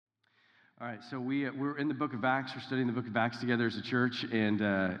All right, so we're in the book of Acts. We're studying the book of Acts together as a church,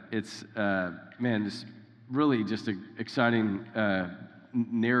 and it's this really just an exciting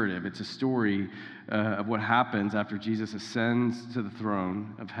narrative. It's a story of what happens after Jesus ascends to the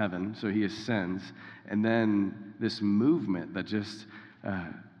throne of heaven. So he ascends, and then this movement that just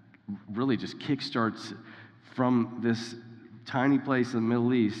really just kickstarts from this tiny place in the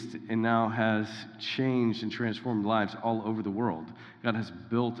Middle East and now has changed and transformed lives all over the world. God has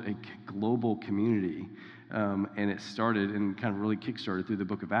built a global community, and it started and kind of really kickstarted through the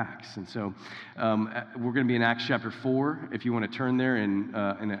book of Acts. And so we're going to be in Acts chapter 4. If you want to turn there in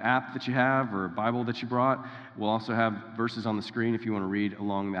an app that you have or a Bible that you brought, we'll also have verses on the screen if you want to read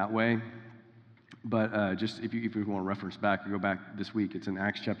along that way. But just if you want to reference back or go back this week, it's in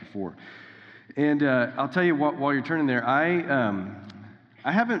Acts chapter 4. And I'll tell you what, while you're turning there, I've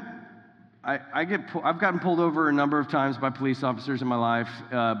gotten pulled over a number of times by police officers in my life,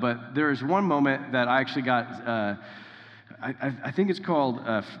 but there is one moment that I actually got, I think it's called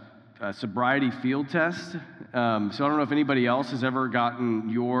a sobriety field test. So I don't know if anybody else has ever gotten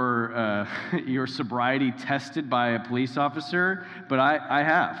your sobriety tested by a police officer, but I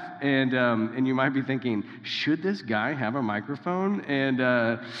have. And you might be thinking, should this guy have a microphone?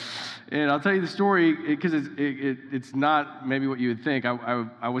 And I'll tell you the story because it's not maybe what you would think.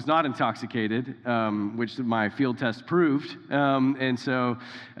 I was not intoxicated, which my field test proved, and so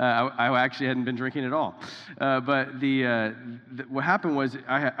I actually hadn't been drinking at all. But what happened was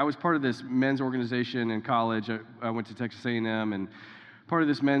I was part of this men's organization in college. I went to Texas A&M and part of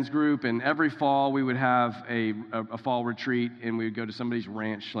this men's group, and every fall we would have a fall retreat, and we would go to somebody's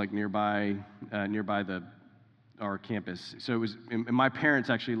ranch like nearby our campus. So it was, and my parents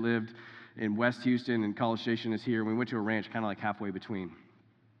actually lived in West Houston, and College Station is here. We went to a ranch kind of like halfway between.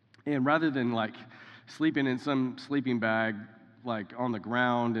 And rather than like sleeping in some sleeping bag, like on the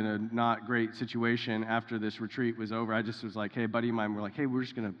ground in a not great situation after this retreat was over, I just was like, hey, buddy of mine, we're like, hey, we're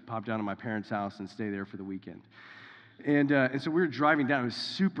just going to pop down to my parents' house and stay there for the weekend. And so we were driving down. It was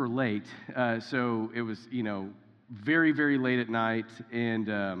super late. So it was, very, very late at night.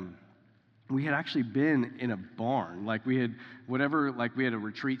 And we had actually been in a barn. Like we had a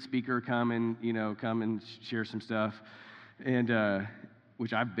retreat speaker come and share some stuff. And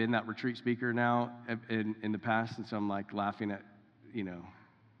which I've been that retreat speaker now in the past. And so I'm like laughing at,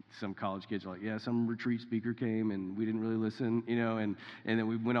 some college kids are like, yeah, some retreat speaker came and we didn't really listen, and then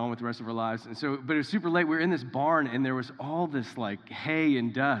we went on with the rest of our lives. And so, but it was super late. We were in this barn and there was all this like hay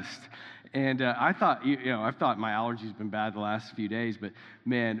and dust. And I thought, I've thought my allergies been bad the last few days, but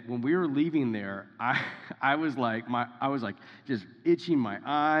man, when we were leaving there, I was like just itching my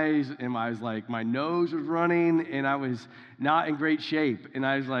eyes, and I was like, my nose was running, and I was not in great shape. And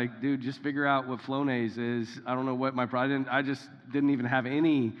I was like, dude, just figure out what Flonase is. I don't know what my problem. I just didn't even have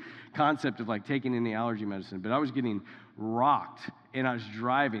any concept of like taking any allergy medicine, but I was getting rocked, and I was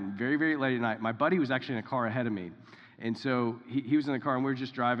driving very, very late at night. My buddy was actually in a car ahead of me. And so he was in the car, and we were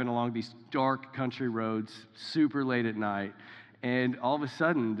just driving along these dark country roads, super late at night. And all of a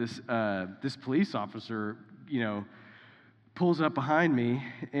sudden, this police officer, pulls up behind me,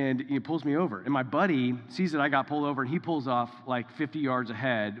 and he pulls me over. And my buddy sees that I got pulled over, and he pulls off like 50 yards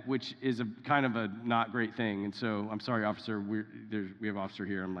ahead, which is a kind of a not great thing. And so, I'm sorry, officer, we have an officer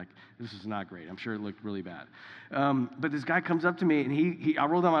here. I'm like, this is not great. I'm sure it looked really bad. But this guy comes up to me, and I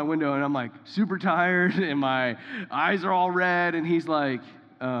roll down my window, and I'm like super tired, and my eyes are all red, and he's like,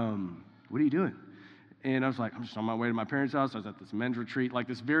 what are you doing? And I was like, I'm just on my way to my parents' house. I was at this men's retreat, like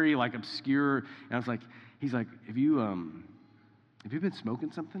this very like obscure, and I was like, he's like, have you been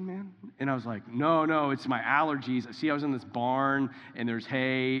smoking something, man? And I was like, no, it's my allergies. See, I was in this barn, and there's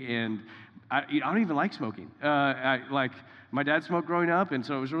hay, and I don't even like smoking. My dad smoked growing up, and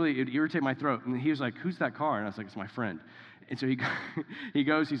so it irritated my throat. And he was like, who's that car? And I was like, it's my friend. And so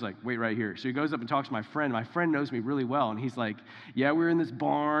he's like, wait right here. So he goes up and talks to my friend. My friend knows me really well, and he's like, yeah, we're in this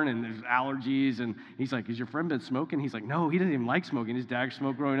barn, and there's allergies. And he's like, has your friend been smoking? He's like, no, he doesn't even like smoking. His dad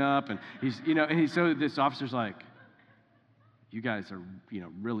smoked growing up, and so this officer's like, you guys are,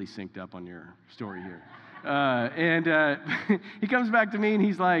 really synced up on your story here. He comes back to me, and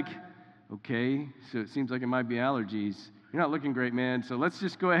he's like, okay, so it seems like it might be allergies. You're not looking great, man, so let's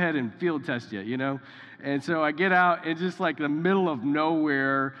just go ahead and field test you, And so I get out, and just like the middle of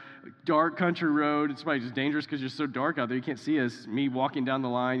nowhere, dark country road. It's probably just dangerous because it's so dark out there. You can't see us, me walking down the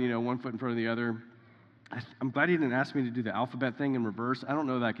line, one foot in front of the other. I'm glad he didn't ask me to do the alphabet thing in reverse. I don't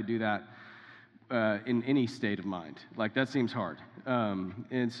know that I could do that in any state of mind. Like, that seems hard.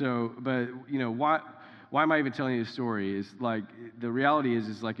 And so, but, why am I even telling you this story? Is like, the reality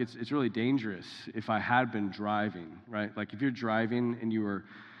is like, it's really dangerous if I had been driving, right? Like, if you're driving and you were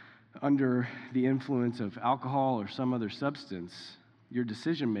under the influence of alcohol or some other substance, your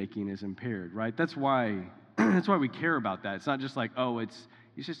decision making is impaired, right? That's why that's why we care about that. It's not just like, oh, it's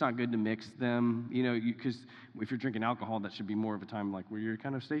just not good to mix them, because if you're drinking alcohol, that should be more of a time like where you're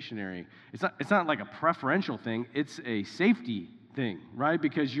kind of stationary. It's not like a preferential thing. It's a safety thing, right?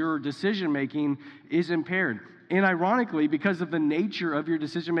 Because your decision making is impaired. And ironically, because of the nature of your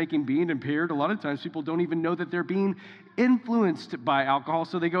decision making being impaired, a lot of times people don't even know that they're being influenced by alcohol,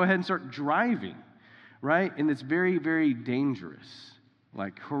 so they go ahead and start driving, right? And it's very, very dangerous,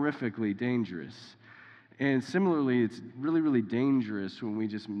 like horrifically dangerous. And similarly, it's really, really dangerous when we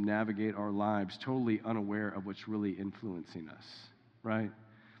just navigate our lives totally unaware of what's really influencing us, right?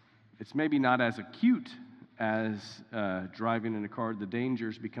 It's maybe not as acute as driving in a car. The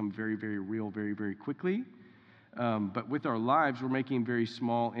dangers become very, very real very, very quickly. But with our lives, we're making very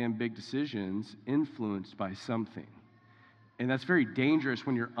small and big decisions influenced by something. And that's very dangerous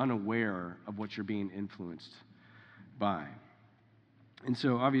when you're unaware of what you're being influenced by. And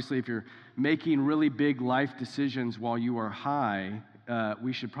so, obviously, if you're making really big life decisions while you are high,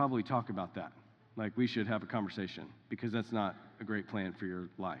 we should probably talk about that. Like, we should have a conversation, because that's not a great plan for your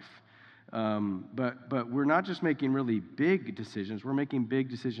life. But we're not just making really big decisions. We're making big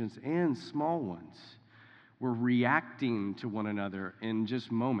decisions and small ones. We're reacting to one another in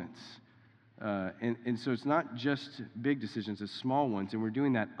just moments. And so it's not just big decisions, it's small ones. And we're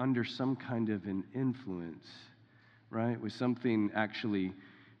doing that under some kind of an influence, right? With something actually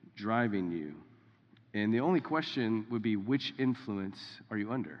driving you. And the only question would be, which influence are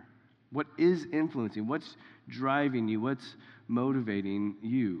you under? What is influencing? What's driving you? What's motivating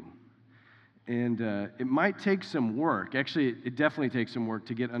you? And it might take some work. Actually, it definitely takes some work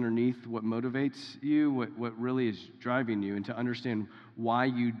to get underneath what motivates you, what really is driving you, and to understand why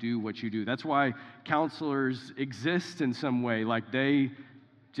you do what you do. That's why counselors exist in some way. Like, they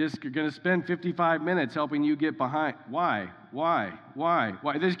just are going to spend 55 minutes helping you get behind. Why?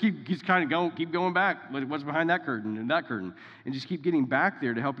 They just keep going back. What's behind that curtain and that curtain? And just keep getting back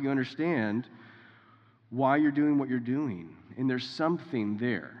there to help you understand why you're doing what you're doing. And there's something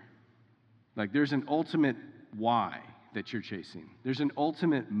there. Like, there's an ultimate why that you're chasing. There's an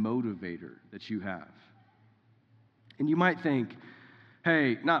ultimate motivator that you have. And you might think,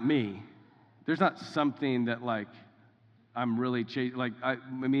 hey, not me. There's not something that, like, I'm really chasing. Like,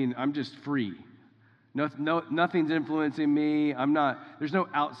 I'm just free. Nothing's influencing me. There's no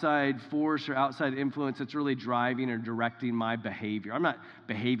outside force or outside influence that's really driving or directing my behavior. I'm not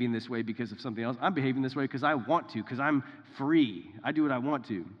behaving this way because of something else. I'm behaving this way because I want to, because I'm free. I do what I want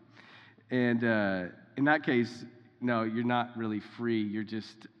to. And in that case, no, you're not really free. You're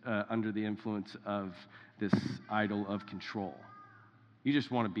just under the influence of this idol of control. You just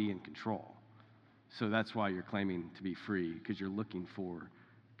want to be in control. So that's why you're claiming to be free, because you're looking for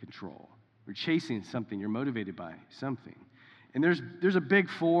control. You're chasing something. You're motivated by something. And there's a big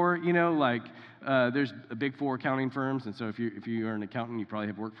four, there's a big four accounting firms. And so if you are an accountant, you probably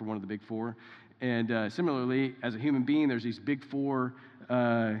have worked for one of the big four. And similarly, as a human being, there's these big four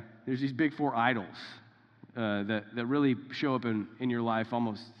idols that really show up in your life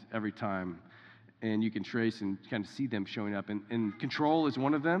almost every time. And you can trace and kind of see them showing up. And control is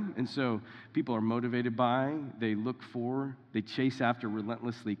one of them. And so people are motivated by, they look for, they chase after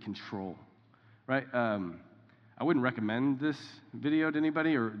relentlessly control, right? I wouldn't recommend this video to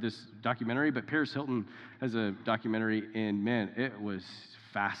anybody or this documentary, but Paris Hilton has a documentary, and man, it was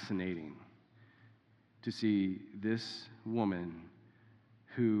fascinating to see this woman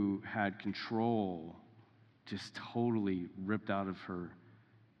who had control just totally ripped out of her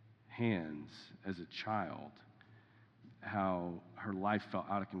hands as a child, how her life felt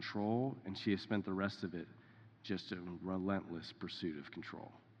out of control, and she has spent the rest of it just in relentless pursuit of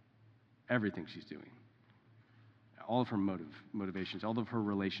control. Everything she's doing, all of her motivations, all of her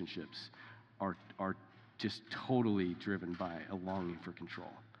relationships are just totally driven by a longing for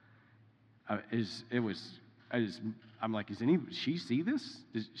control. I'm like, does she see this?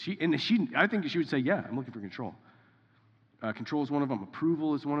 I think she would say, yeah, I'm looking for control. Control is one of them.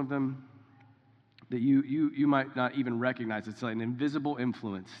 Approval is one of them that you might not even recognize. It's like an invisible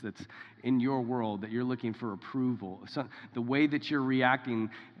influence that's in your world that you're looking for approval. So the way that you're reacting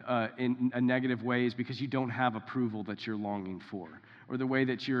in a negative way is because you don't have approval that you're longing for. Or the way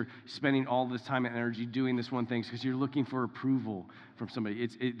that you're spending all this time and energy doing this one thing is because you're looking for approval from somebody.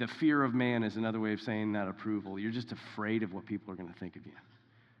 The fear of man is another way of saying that approval. You're just afraid of what people are going to think of you.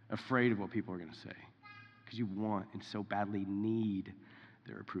 Afraid of what people are going to say. Because you want and so badly need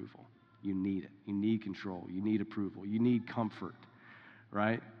their approval. You need it. You need control. You need approval. You need comfort,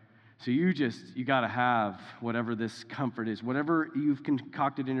 right? So you got to have whatever this comfort is. Whatever you've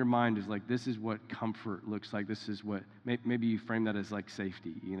concocted in your mind is like, this is what comfort looks like. This is what, maybe you frame that as like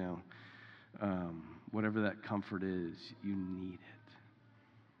safety, whatever that comfort is, you need it.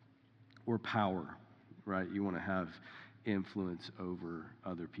 Or power, right? You want to have influence over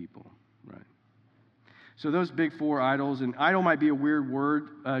other people, right? So those big four idols, and idol might be a weird word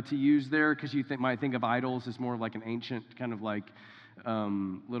to use there because you might think of idols as more like an ancient kind of like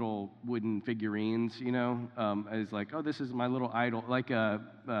little wooden figurines, as like, oh, this is my little idol, like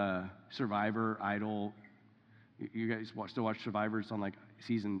a Survivor idol. You guys still watch Survivor? It's on like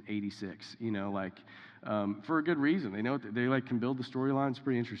season 86, for a good reason. They know they like can build the storyline. It's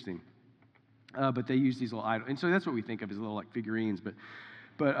pretty interesting. But they use these little idols, and so that's what we think of as little like figurines. But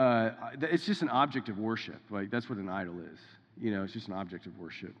it's just an object of worship. Like that's what an idol is. It's just an object of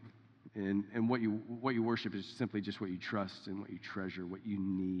worship. And what you worship is simply just what you trust and what you treasure, what you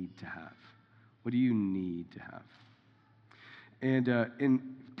need to have. What do you need to have? And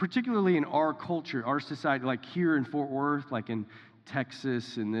particularly in our culture, our society, like here in Fort Worth, like in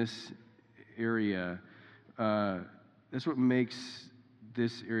Texas, in this area, that's what makes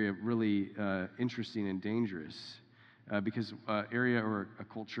this area really interesting and dangerous. Because area or a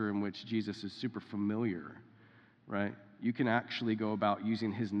culture in which Jesus is super familiar, right? You can actually go about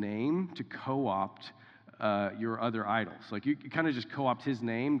using his name to co-opt your other idols. Like you kind of just co-opt his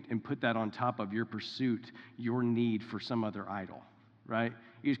name and put that on top of your pursuit, your need for some other idol, right?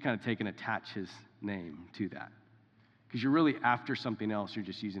 You just kind of take and attach his name to that. Because you're really after something else, you're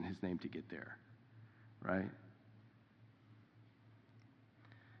just using his name to get there, right?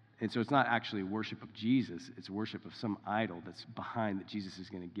 And so it's not actually worship of Jesus, it's worship of some idol that's behind that Jesus is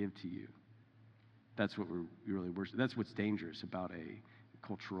going to give to you. That's what we really worship. That's what's dangerous about a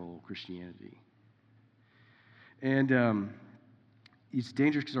cultural Christianity. And it's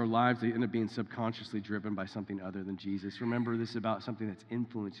dangerous because our lives, they end up being subconsciously driven by something other than Jesus. Remember, this is about something that's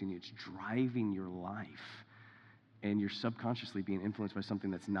influencing you. It's driving your life. And you're subconsciously being influenced by something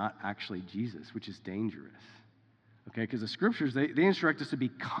that's not actually Jesus, which is dangerous. Okay, because the scriptures, they instruct us to be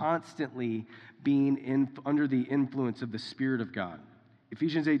constantly being under the influence of the Spirit of God.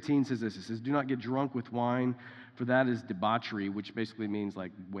 Ephesians 18 says this. It says, do not get drunk with wine, for that is debauchery, which basically means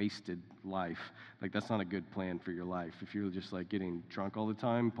like wasted life. Like that's not a good plan for your life. If you're just like getting drunk all the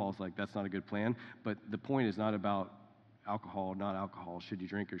time, Paul's like, that's not a good plan. But the point is not about alcohol, not alcohol. Should you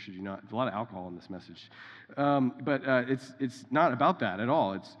drink or should you not? There's a lot of alcohol in this message. But it's not about that at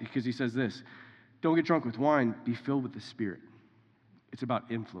all. It's because he says this. Don't get drunk with wine, be filled with the Spirit. It's about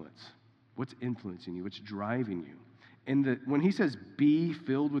influence. What's influencing you? What's driving you? And when he says be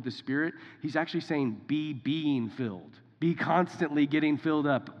filled with the Spirit, he's actually saying be being filled. Be constantly getting filled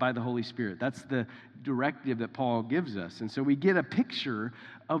up by the Holy Spirit. That's the directive that Paul gives us. And so we get a picture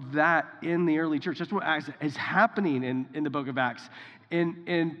of that in the early church. That's what is happening in the book of Acts.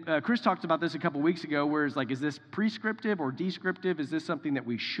 And Chris talked about this a couple weeks ago, where it's like, is this prescriptive or descriptive? Is this something that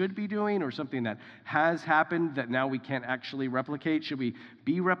we should be doing or something that has happened that now we can't actually replicate? Should we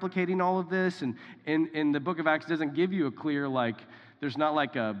be replicating all of this? And the book of Acts doesn't give you a clear, like, there's not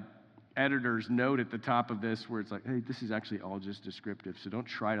like a editor's note at the top of this where it's like, hey, this is actually all just descriptive, so don't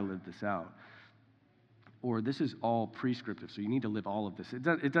try to live this out. Or this is all prescriptive, so you need to live all of this. It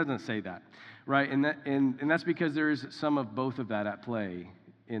doesn't say that, right? And that's because there is some of both of that at play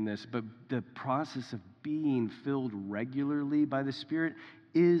in this. But the process of being filled regularly by the Spirit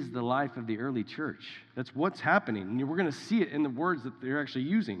is the life of the early church. That's what's happening. And we're going to see it in the words that they're actually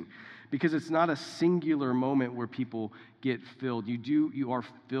using, because it's not a singular moment where people get filled. You are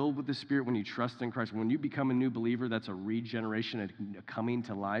filled with the Spirit when you trust in Christ. When you become a new believer, that's a regeneration, a coming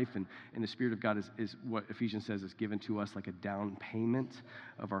to life. And the Spirit of God is what Ephesians says is given to us like a down payment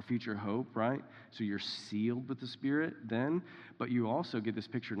of our future hope, right? So you're sealed with the Spirit then, but you also get this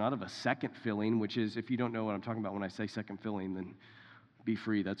picture not of a second filling, which is, if you don't know what I'm talking about when I say second filling, then be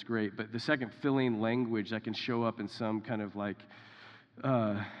free, that's great. But the second filling language that can show up in some kind of like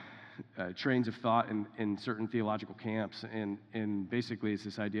trains of thought in certain theological camps, and basically it's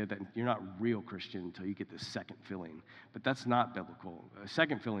this idea that you're not real Christian until you get the second filling. But that's not biblical. A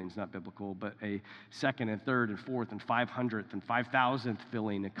second filling is not biblical, but a second and third and fourth and 500th and 5,000th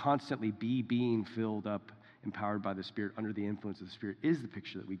filling, and constantly being filled up empowered by the Spirit, under the influence of the Spirit, is the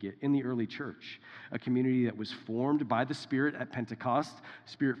picture that we get in the early church. A community that was formed by the Spirit at Pentecost.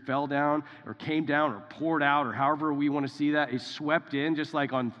 Spirit fell down or came down or poured out, or however we want to see that. It swept in, just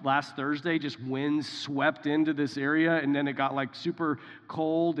like on last Thursday, just winds swept into this area, and then it got like super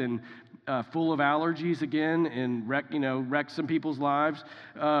cold and full of allergies again, and wrecked some people's lives.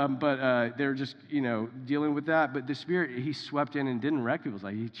 But they're just, dealing with that. But the Spirit, he swept in and didn't wreck people's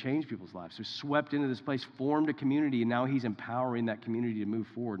lives. He changed people's lives. So swept into this place, formed a community, and now he's empowering that community to move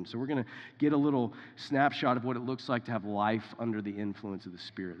forward. And so we're going to get a little snapshot of what it looks like to have life under the influence of the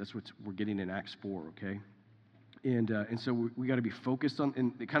Spirit. That's what we're getting in Acts 4, okay? And so we got to be focused on,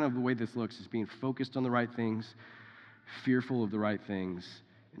 and kind of the way this looks is being focused on the right things, fearful of the right things,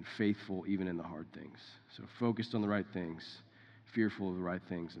 and faithful even in the hard things. So focused on the right things, fearful of the right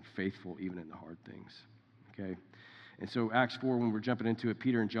things, and faithful even in the hard things, okay? And so Acts 4, when we're jumping into it,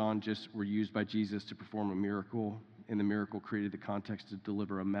 Peter and John just were used by Jesus to perform a miracle, and the miracle created the context to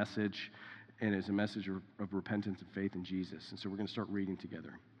deliver a message, and it's a message of repentance and faith in Jesus. And so we're going to start reading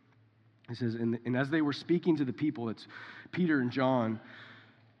together. It says, and as they were speaking to the people, it's Peter and John,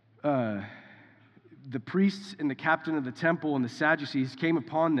 the priests and the captain of the temple and the Sadducees came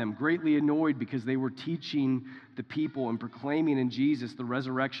upon them, greatly annoyed because they were teaching the people and proclaiming in Jesus the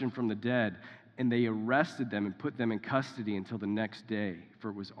resurrection from the dead. And they arrested them and put them in custody until the next day, for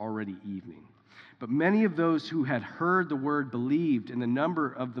it was already evening. But many of those who had heard the word believed, and the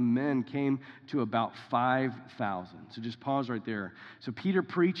number of the men came to about 5,000. So just pause right there. So Peter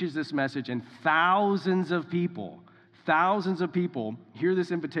preaches this message, and thousands of people hear this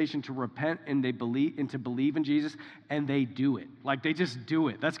invitation to repent, and they believe and to believe in Jesus, and they do it. Like, they just do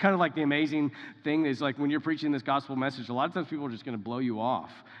it. That's kind of like the amazing thing is, like, when you're preaching this gospel message, a lot of times people are just going to blow you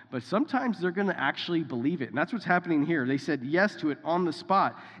off, but sometimes they're going to actually believe it, and that's what's happening here. They said yes to it on the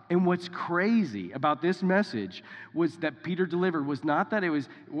spot. And what's crazy about this message was that Peter delivered was not that it was,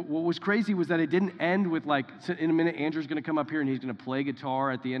 what was crazy was that it didn't end with, like, in a minute, Andrew's going to come up here and he's going to play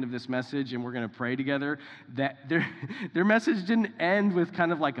guitar at the end of this message and we're going to pray together. That their message didn't end with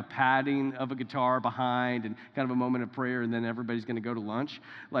kind of like a padding of a guitar behind and kind of a moment of prayer and then everybody's going to go to lunch.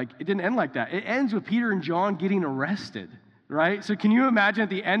 Like, it didn't end like that. It ends with Peter and John getting arrested. Right? So can you imagine at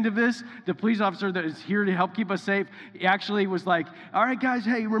the end of this, the police officer that is here to help keep us safe, he actually was like, all right, guys,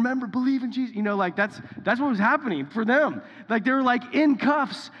 hey, remember, believe in Jesus. Like, that's what was happening for them. Like, they were like in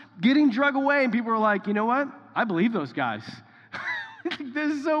cuffs, getting drug away, and people were like, you know what? I believe those guys.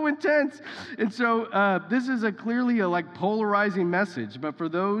 This is so intense. And so this is clearly a like polarizing message, but for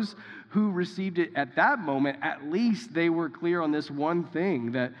those who received it at that moment, at least they were clear on this one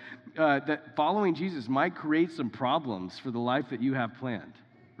thing, that following Jesus might create some problems for the life that you have planned,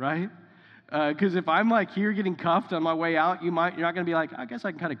 right? Because if I'm like here getting cuffed on my way out, you're not going to be like, I guess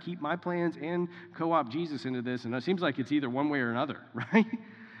I can kind of keep my plans and co-opt Jesus into this, and it seems like it's either one way or another, right?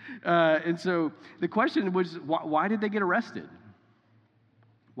 And so the question was, why did they get arrested?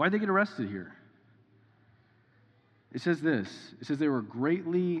 Why did they get arrested here? It says this. It says they were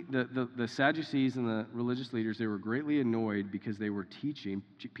greatly, the Sadducees and the religious leaders, they were greatly annoyed because they were teaching,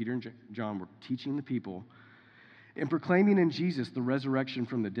 Peter and John were teaching the people and proclaiming in Jesus the resurrection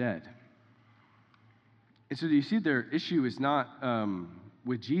from the dead. And so you see their issue is not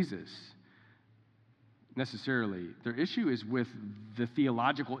with Jesus necessarily. Their issue is with the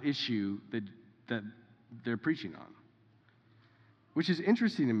theological issue that they're preaching on, which is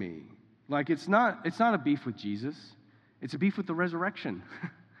interesting to me. Like, it's not a beef with Jesus. It's a beef with the resurrection.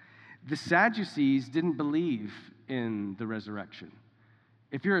 The Sadducees didn't believe in the resurrection.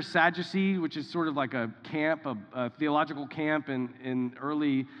 If you're a Sadducee, which is sort of like a camp, a theological camp in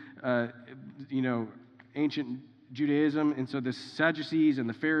early, ancient Judaism, and so the Sadducees and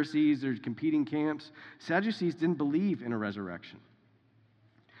the Pharisees, they're competing camps. Sadducees didn't believe in a resurrection.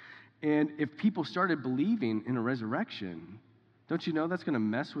 And if people started believing in a resurrection, don't you know that's going to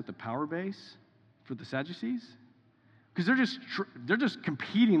mess with the power base for the Sadducees? Because they're just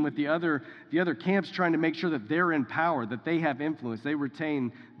competing with the other camps, trying to make sure that they're in power, that they have influence, they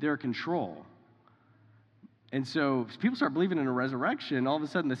retain their control. And so if people start believing in a resurrection, all of a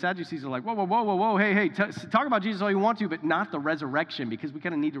sudden the Sadducees are like, whoa, hey, talk about Jesus all you want to, but not the resurrection, because we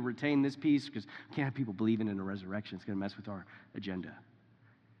kind of need to retain this piece, because we can't have people believing in a resurrection. It's going to mess with our agenda.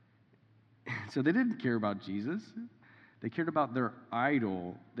 So they didn't care about Jesus. They cared about their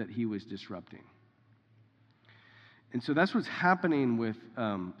idol that he was disrupting. And so that's what's happening with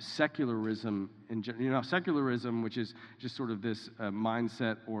secularism. Secularism, which is just sort of this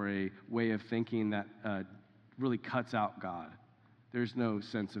mindset or a way of thinking that really cuts out God. There's no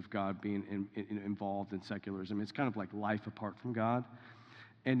sense of God being involved in secularism. It's kind of like life apart from God.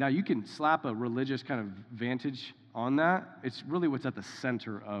 And now you can slap a religious kind of vantage on that. It's really what's at the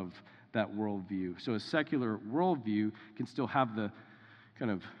center of that worldview. So a secular worldview can still have the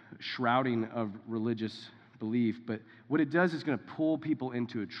kind of shrouding of religious belief, but what it does is going to pull people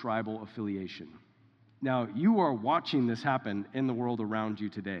into a tribal affiliation. Now, you are watching this happen in the world around you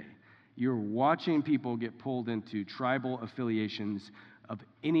today. You're watching people get pulled into tribal affiliations of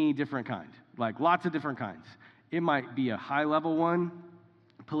any different kind, like lots of different kinds. It might be a high-level one.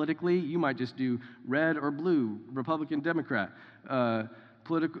 Politically, you might just do red or blue, Republican, Democrat,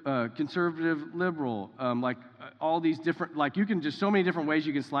 conservative, liberal, all these different, you can just so many different ways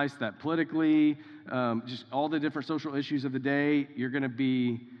you can slice that. Politically, just all the different social issues of the day, you're going to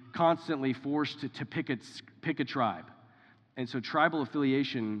be constantly forced to pick a tribe. And so tribal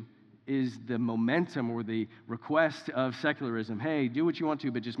affiliation is the momentum or the request of secularism. Hey, do what you want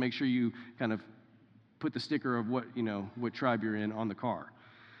to, but just make sure you kind of put the sticker of what tribe you're in on the car.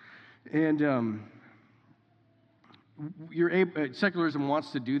 And secularism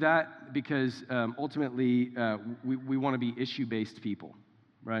wants to do that because ultimately we want to be issue-based people,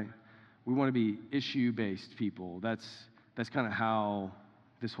 right? We want to be issue-based people. That's kind of how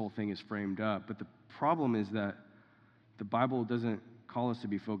this whole thing is framed up. But the problem is that the Bible doesn't call us to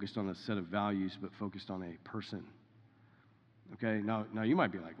be focused on a set of values, but focused on a person. Okay, now you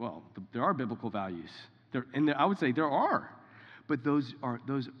might be like, well, there are biblical values. I would say there are, but those are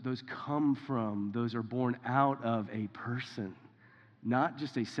born out of a person, not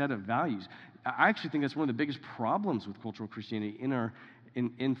just a set of values. I actually think that's one of the biggest problems with cultural Christianity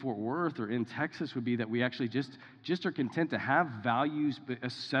in Fort Worth or in Texas would be that we actually just are content to have values, a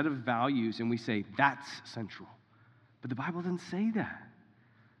set of values, and we say that's central. But the Bible doesn't say that.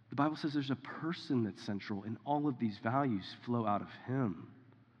 The Bible says there's a person that's central, and all of these values flow out of him.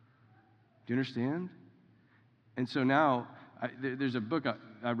 Do you understand? And so now, there's a book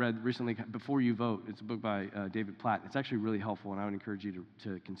I read recently, Before You Vote. It's a book by David Platt. It's actually really helpful, and I would encourage you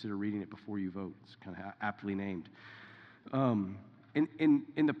to consider reading it before you vote. It's kind of aptly named.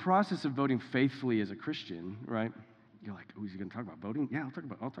 In the process of voting faithfully as a Christian, right? You're like, oh, is he going to talk about voting? Yeah, I'll talk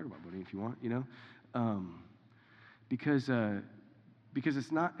about voting if you want, because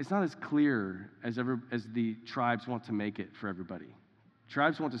it's not as clear as the tribes want to make it for everybody.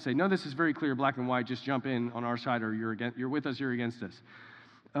 Tribes want to say, no, this is very clear, black and white, just jump in on our side, or you're with us, you're against us.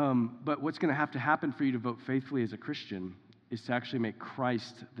 But what's going to have to happen for you to vote faithfully as a Christian is to actually make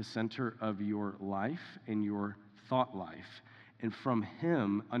Christ the center of your life and your thought life, and from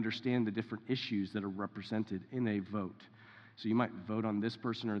him understand the different issues that are represented in a vote. So you might vote on this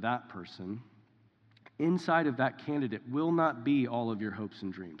person or that person. Inside of that candidate will not be all of your hopes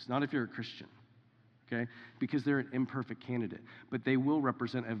and dreams, not if you're a Christian, okay? Because they're an imperfect candidate, but they will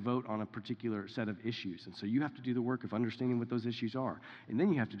represent a vote on a particular set of issues. And so you have to do the work of understanding what those issues are. And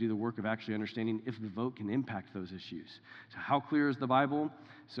then you have to do the work of actually understanding if the vote can impact those issues. So how clear is the Bible?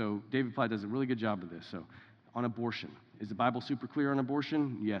 So David Platt does a really good job of this. So on abortion, is the Bible super clear on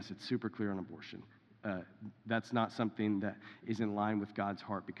abortion? Yes, it's super clear on abortion. That's not something that is in line with God's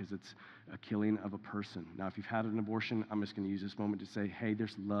heart because it's a killing of a person. Now, if you've had an abortion, I'm just going to use this moment to say, hey,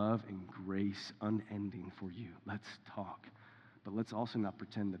 there's love and grace unending for you. Let's talk. But let's also not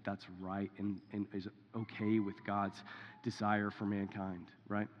pretend that that's right and is okay with God's desire for mankind,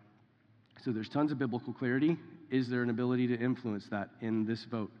 right? So there's tons of biblical clarity. Is there an ability to influence that in this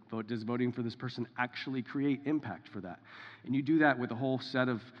vote? Does voting for this person actually create impact for that? And you do that with a whole set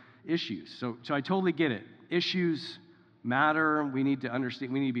of issues. So I totally get it. Issues matter. We need to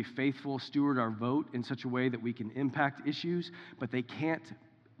understand. We need to be faithful, steward our vote in such a way that we can impact issues, but they can't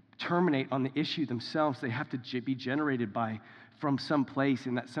terminate on the issue themselves. They have to be generated from some place,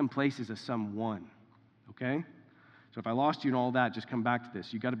 and that some place is a someone. Okay? So if I lost you and all that, just come back to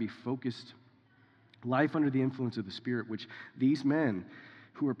this. You got to be focused. Life under the influence of the Spirit, which these men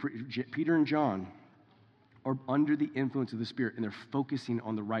who are Peter and John are under the influence of the Spirit, and they're focusing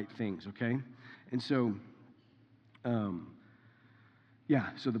on the right things, okay? And so,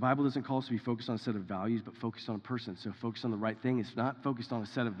 so the Bible doesn't call us to be focused on a set of values, but focused on a person. So focused on the right thing. It's not focused on a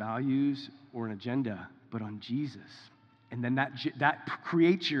set of values or an agenda, but on Jesus. And then that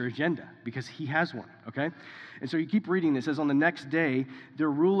creates your agenda because he has one, okay? And so you keep reading. It says, on the next day,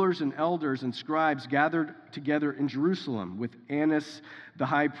 their rulers and elders and scribes gathered together in Jerusalem with Annas, the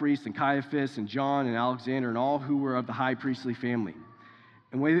high priest, and Caiaphas, and John, and Alexander, and all who were of the high priestly family.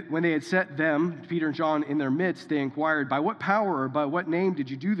 And when they had set them, Peter and John, in their midst, they inquired, by what power or by what name did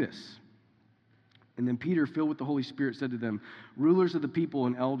you do this? And then Peter, filled with the Holy Spirit, said to them, rulers of the people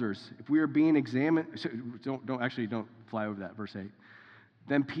and elders, if we are being examined, don't fly over that, verse 8.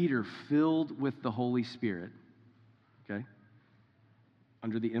 Then Peter, filled with the Holy Spirit, okay,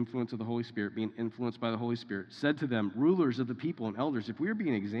 under the influence of the Holy Spirit, being influenced by the Holy Spirit, said to them, rulers of the people and elders, if we are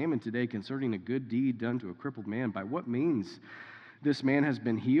being examined today concerning a good deed done to a crippled man, by what means this man has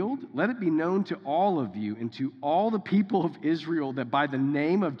been healed, let it be known to all of you and to all the people of Israel that by the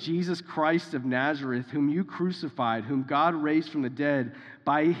name of Jesus Christ of Nazareth, whom you crucified, whom God raised from the dead,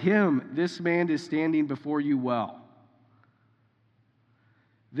 by him this man is standing before you well.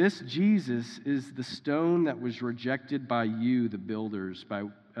 This Jesus is the stone that was rejected by you, the builders,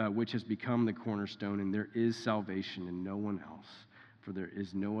 which has become the cornerstone, and there is salvation in no one else, for there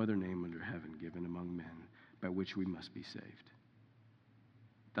is no other name under heaven given among men by which we must be saved.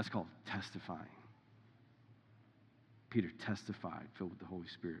 That's called testifying. Peter testified, filled with the Holy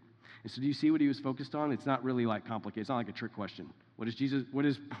Spirit. And so do you see what he was focused on? It's not really like complicated. It's not like a trick question. What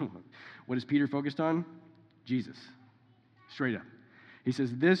is Peter focused on? Jesus. Straight up. He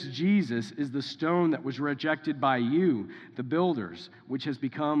says, this Jesus is the stone that was rejected by you, the builders, which has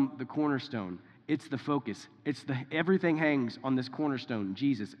become the cornerstone. It's the focus. Everything hangs on this cornerstone,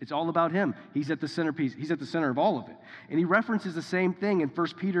 Jesus. It's all about him. He's at the centerpiece. He's at the center of all of it. And he references the same thing in 1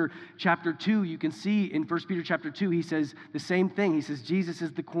 Peter chapter 2. You can see in 1 Peter chapter 2, he says the same thing. He says Jesus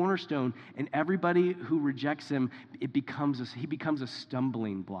is the cornerstone, and everybody who rejects him, he becomes a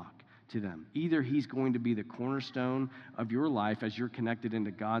stumbling block to them. Either he's going to be the cornerstone of your life as you're connected into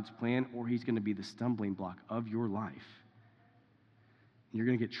God's plan, or he's going to be the stumbling block of your life. You're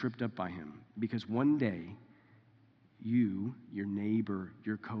going to get tripped up by him because one day you, your neighbor,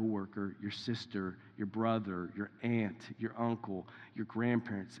 your coworker, your sister, your brother, your aunt, your uncle, your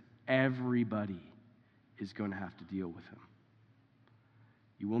grandparents, everybody is going to have to deal with him.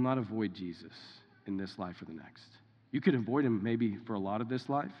 You will not avoid Jesus in this life or the next. You could avoid him maybe for a lot of this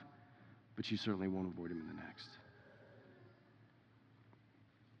life, but you certainly won't avoid him in the next.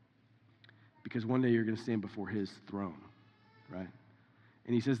 Because one day you're going to stand before his throne, right?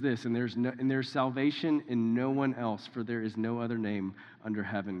 And he says this, and there's salvation in no one else, for there is no other name under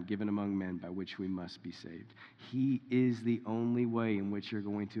heaven given among men by which we must be saved. He is the only way in which you're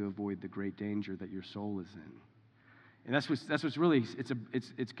going to avoid the great danger that your soul is in. And that's what's really,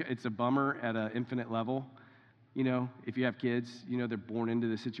 it's a bummer at an infinite level. You know, if you have kids, you know they're born into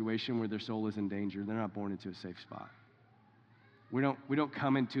the situation where their soul is in danger. They're not born into a safe spot. We don't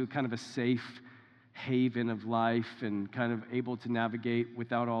come into kind of a safe haven of life and kind of able to navigate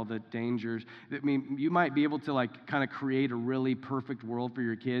without all the dangers. I mean, you might be able to like kind of create a really perfect world for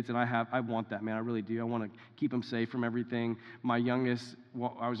your kids, and I want that, man. I really do. I want to keep them safe from everything. My youngest,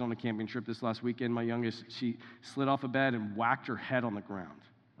 I was on a camping trip this last weekend. My youngest, she slid off a bed and whacked her head on the ground.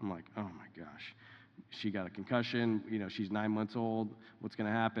 I'm like, oh my gosh. She got a concussion. You know, she's 9 months old. What's going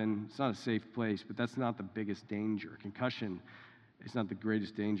to happen? It's not a safe place, but that's not the biggest danger. Concussion is not the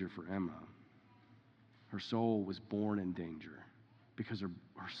greatest danger for Emma. Her soul was born in danger because her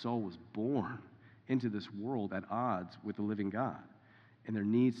soul was born into this world at odds with the living God. And there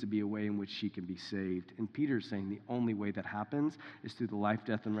needs to be a way in which she can be saved. And Peter's saying the only way that happens is through the life,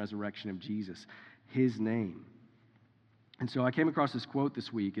 death, and resurrection of Jesus, his name. And so I came across this quote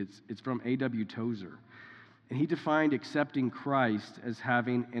this week. It's from A.W. Tozer. And he defined accepting Christ as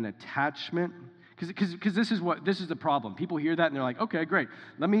having an attachment. Because this is the problem. People hear that and they're like, okay, great.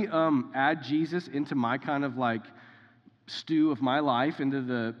 Let me add Jesus into my kind of like stew of my life, into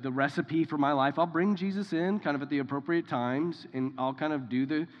the recipe for my life. I'll bring Jesus in kind of at the appropriate times, and I'll kind of do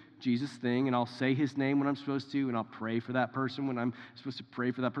the Jesus thing, and I'll say his name when I'm supposed to, and I'll pray for that person when I'm supposed to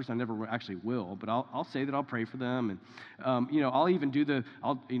pray for that person. I never actually will, but I'll say that I'll pray for them. And, I'll even do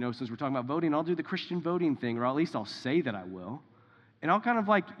since we're talking about voting, I'll do the Christian voting thing, or at least I'll say that I will. And I'll kind of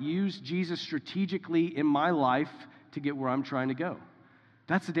like use Jesus strategically in my life to get where I'm trying to go.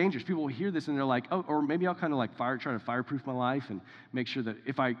 That's the danger. People will hear this and they're like, oh, or maybe I'll kind of like try to fireproof my life and make sure that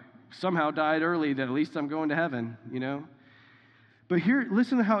if I somehow died early, that at least I'm going to heaven, you know? But here,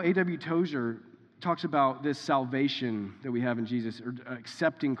 listen to how A.W. Tozer talks about this salvation that we have in Jesus, or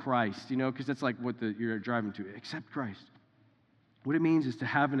accepting Christ, because that's like what you're driving to. Accept Christ. What it means is to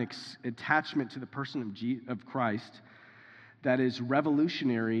have an attachment to the person of Christ that is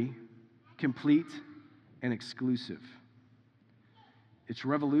revolutionary, complete, and exclusive. It's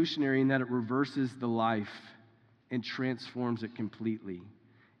revolutionary in that it reverses the life and transforms it completely.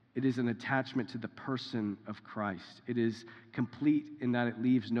 It is an attachment to the person of Christ. It is complete in that it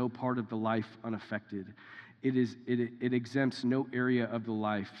leaves no part of the life unaffected. It exempts no area of the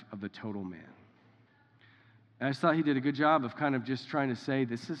life of the total man. And I just thought he did a good job of kind of just trying to say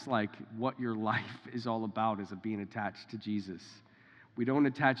this is like what your life is all about, is being attached to Jesus. We don't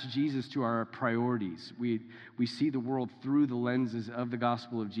attach Jesus to our priorities. We see the world through the lenses of the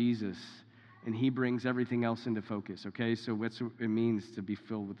gospel of Jesus. and he brings everything else into focus, okay? So what it means to be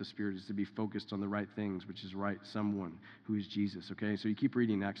filled with the Spirit is to be focused on the right things, which is right someone who is Jesus, okay? So you keep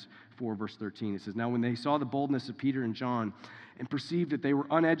reading Acts 4, verse 13. It says, "Now when they saw the boldness of Peter and John and perceived that they were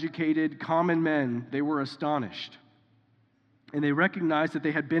uneducated, common men, they were astonished. And they recognized that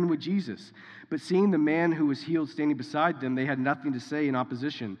they had been with Jesus. But seeing the man who was healed standing beside them, they had nothing to say in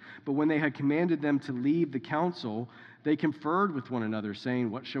opposition. But when they had commanded them to leave the council, they conferred with one another, saying,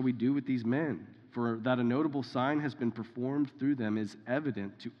 'What shall we do with these men? For that a notable sign has been performed through them is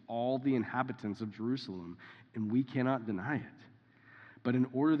evident to all the inhabitants of Jerusalem, and we cannot deny it. But in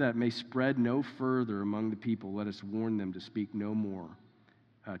order that it may spread no further among the people, let us warn them to speak no more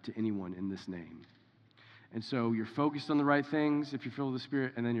to anyone in this name.'" And so you're focused on the right things if you're filled with the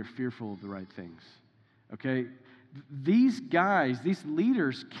Spirit, and then you're fearful of the right things. Okay? These guys, these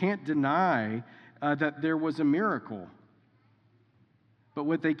leaders can't deny that there was a miracle. But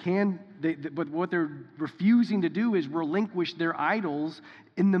what what they're refusing to do is relinquish their idols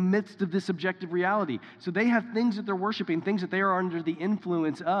in the midst of this objective reality. So they have things that they're worshiping, things that they are under the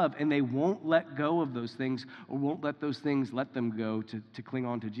influence of, and they won't let go of those things, or won't let those things let them go to cling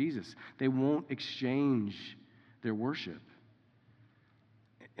on to Jesus. They won't exchange their worship.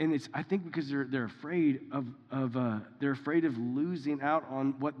 And it's, I think, because they're afraid of losing out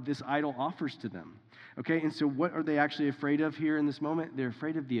on what this idol offers to them. Okay, and so what are they actually afraid of here in this moment? They're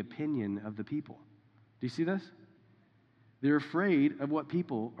afraid of the opinion of the people. Do you see this? They're afraid of what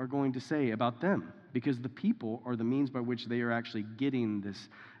people are going to say about them, because the people are the means by which they are actually getting this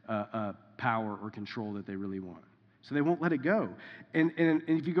power or control that they really want. So they won't let it go. And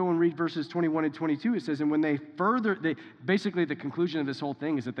if you go and read verses 21 and 22, it says, "And when basically the conclusion of this whole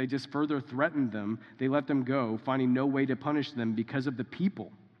thing is that they just further threatened them. They let them go, finding no way to punish them because of the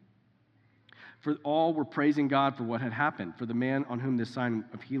people. For all were praising God for what had happened. For the man on whom this sign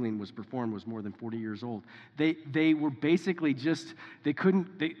of healing was performed was more than 40 years old." They were basically just, they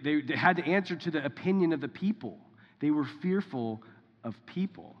had to answer to the opinion of the people. They were fearful of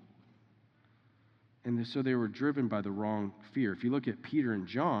people. And so they were driven by the wrong fear. If you look at Peter and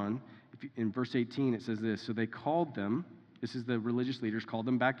John, in verse 18, it says this: "So they called them," this is the religious leaders, called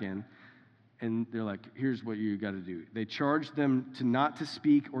them back in, and they're like, "Here's what you got to do." They charged them not to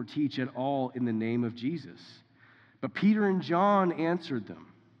speak or teach at all in the name of Jesus. But Peter and John answered them,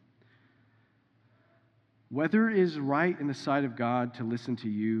 "Whether it is right in the sight of God to listen to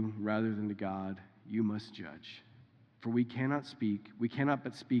you rather than to God, you must judge. For we cannot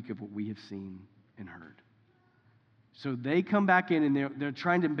but speak of what we have seen and heard." So they come back in, and they're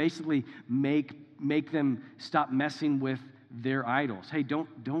trying to basically make them stop messing with their idols. Hey,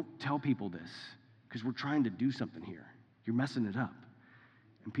 don't tell people this, because we're trying to do something here. You're messing it up.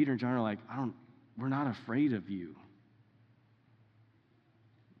 And Peter and John are like, we're not afraid of you.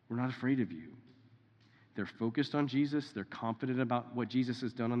 We're not afraid of you. They're focused on Jesus. They're confident about what Jesus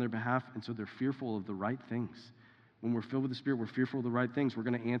has done on their behalf, and so they're fearful of the right things. When we're filled with the Spirit, we're fearful of the right things. We're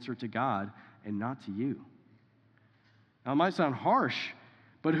going to answer to God and not to you. Now, it might sound harsh,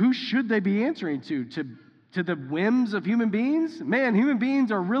 but who should they be answering to? To the whims of human beings? Man, human beings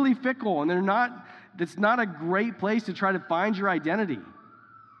are really fickle, and it's not a great place to try to find your identity.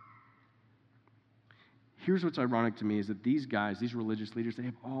 Here's what's ironic to me is that these guys, these religious leaders, they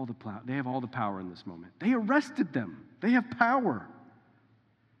have all the power in this moment. They arrested them. They have power.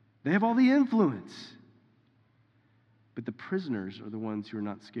 They have all the influence. But the prisoners are the ones who are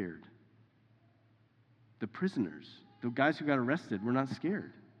not scared. The prisoners, the guys who got arrested, were not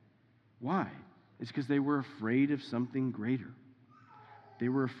scared. Why? It's because they were afraid of something greater. They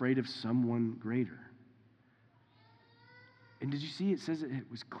were afraid of someone greater. And did you see, it says it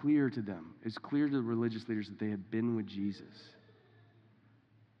was clear to them. It's clear to the religious leaders that they had been with Jesus.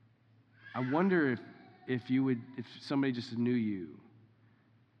 I wonder if somebody just knew you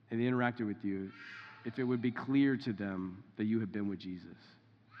and they interacted with you, if it would be clear to them that you had been with Jesus.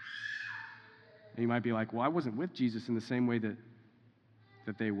 And you might be like, well, I wasn't with Jesus in the same way that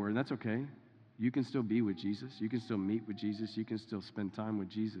they were, and that's okay. You can still be with Jesus. You can still meet with Jesus. You can still spend time with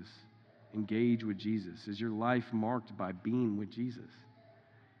Jesus. Engage with Jesus. Is your life marked by being with Jesus?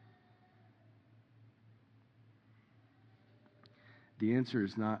 The answer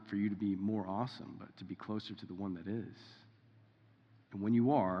is not for you to be more awesome, but to be closer to the one that is. And when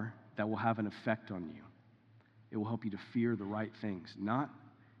you are, that will have an effect on you. It will help you to fear the right things, not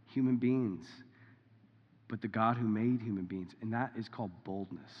human beings, but the God who made human beings. And that is called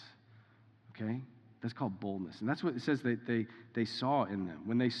boldness. Okay? That's called boldness. And that's what it says that they saw in them.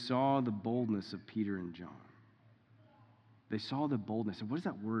 When they saw the boldness of Peter and John. They saw the boldness. And what does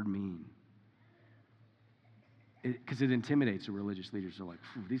that word mean? because it intimidates the religious leaders. They're like,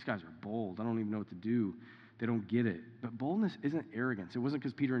 these guys are bold. I don't even know what to do. They don't get it. But boldness isn't arrogance. It wasn't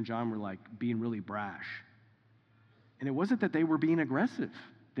because Peter and John were like being really brash. And it wasn't that they were being aggressive.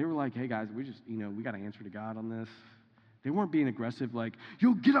 They were like, hey guys, we just, we got to answer to God on this. They weren't being aggressive like,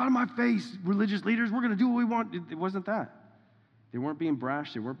 yo, get out of my face, religious leaders. We're going to do what we want. It wasn't that. They weren't being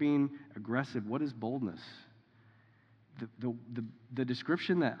brash. They weren't being aggressive. What is boldness? The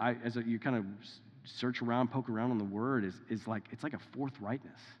description that you kind of search around, poke around on the word is like, it's like a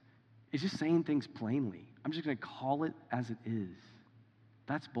forthrightness. It's just saying things plainly. I'm just going to call it as it is.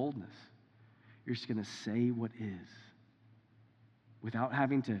 That's boldness. You're just going to say what is without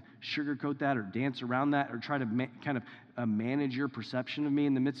having to sugarcoat that or dance around that or try to manage your perception of me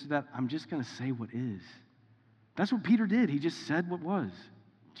in the midst of that. I'm just going to say what is. That's what Peter did. He just said what was.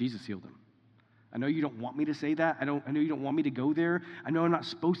 Jesus healed him. I know you don't want me to say that. I know you don't want me to go there. I know I'm not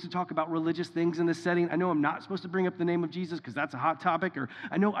supposed to talk about religious things in this setting. I know I'm not supposed to bring up the name of Jesus because that's a hot topic. Or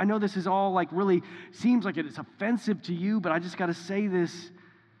I know this is all like really seems like it's offensive to you, but I just got to say this.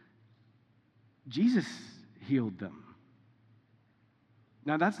 Jesus healed them.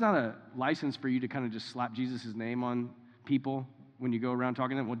 Now, that's not a license for you to kind of just slap Jesus' name on people when you go around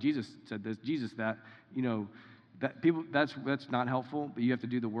talking to them. Well, Jesus said this, Jesus that, that's not helpful, but you have to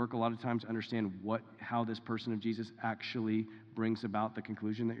do the work a lot of times to understand how this person of Jesus actually brings about the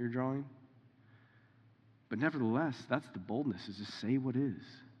conclusion that you're drawing. But nevertheless, that's the boldness, is to say what is.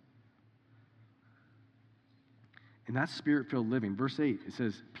 And that's spirit-filled living. Verse 8, it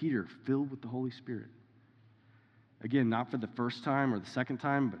says, Peter, filled with the Holy Spirit. Again, not for the first time or the second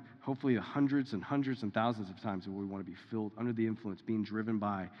time, but hopefully the hundreds and hundreds and thousands of times that we want to be filled under the influence, being driven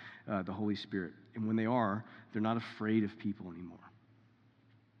by the Holy Spirit. And when they are, they're not afraid of people anymore.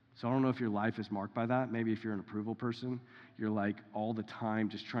 So I don't know if your life is marked by that. Maybe if you're an approval person, you're like all the time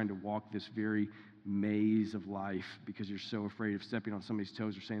just trying to walk this very maze of life because you're so afraid of stepping on somebody's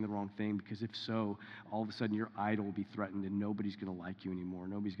toes or saying the wrong thing, because if so, all of a sudden your idol will be threatened and nobody's going to like you anymore.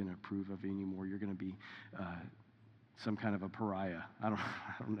 Nobody's going to approve of you anymore. You're going to be some kind of a pariah. I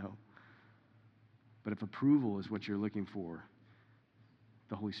don't know. But if approval is what you're looking for,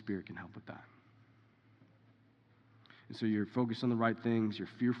 the Holy Spirit can help with that. And so you're focused on the right things, you're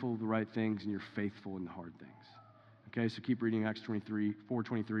fearful of the right things, and you're faithful in the hard things. Okay, so keep reading Acts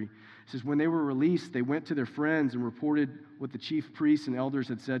 4:23. It says, when they were released, they went to their friends and reported what the chief priests and elders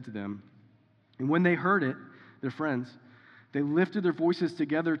had said to them. And when they heard it, their friends, they lifted their voices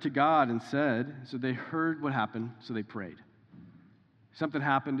together to God and said, so they heard what happened, so they prayed. Something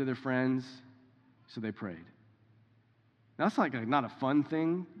happened to their friends, so they prayed. Now, that's like not a fun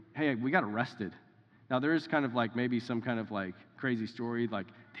thing. Hey, we got arrested. Now, there is kind of like maybe some kind of like crazy story, like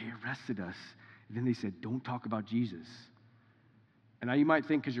they arrested us. And then they said, don't talk about Jesus. And now you might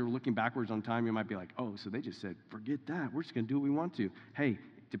think, because you're looking backwards on time, you might be like, oh, so they just said, forget that. We're just going to do what we want to. Hey,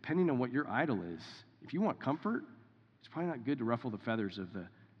 depending on what your idol is, if you want comfort, it's probably not good to ruffle the feathers of the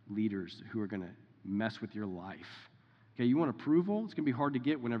leaders who are going to mess with your life. Okay, you want approval? It's going to be hard to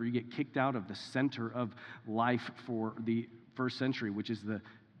get whenever you get kicked out of the center of life for the first century, which is the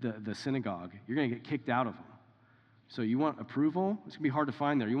synagogue. You're going to get kicked out of them. So you want approval? It's going to be hard to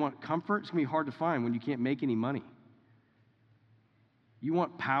find there. You want comfort? It's going to be hard to find when you can't make any money. You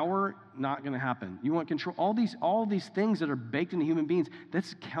want power? Not going to happen. You want control? All these things that are baked into human beings,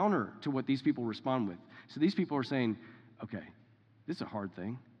 that's counter to what these people respond with. So these people are saying, okay, this is a hard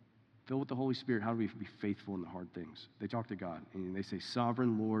thing. Filled with the Holy Spirit, how do we be faithful in the hard things? They talk to God, and they say,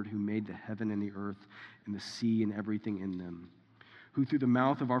 Sovereign Lord, who made the heaven and the earth and the sea and everything in them, who through the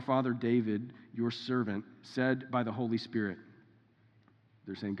mouth of our father David, your servant, said by the Holy Spirit.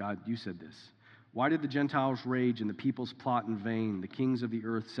 They're saying, God, you said this. Why did the Gentiles rage and the peoples plot in vain? The kings of the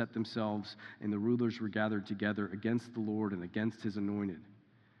earth set themselves, and the rulers were gathered together against the Lord and against his anointed.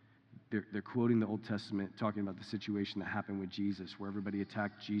 They're quoting the Old Testament, talking about the situation that happened with Jesus, where everybody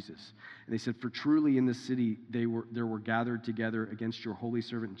attacked Jesus. And they said, for truly in this city there were gathered together against your holy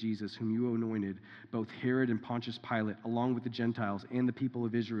servant Jesus, whom you anointed, both Herod and Pontius Pilate, along with the Gentiles and the people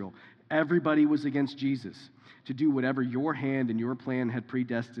of Israel. Everybody was against Jesus to do whatever your hand and your plan had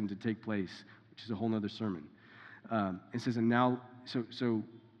predestined to take place, which is a whole other sermon. It says, and now, so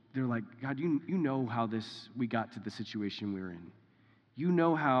they're like, God, you know how we got to the situation we're in. You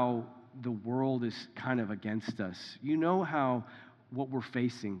know how the world is kind of against us. You know what we're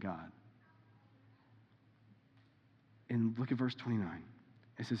facing, God. And look at verse 29.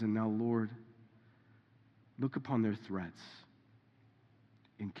 It says, and now, Lord, look upon their threats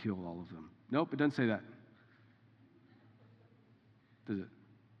and kill all of them. Nope, it doesn't say that. Does it?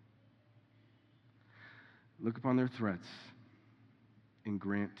 Look upon their threats and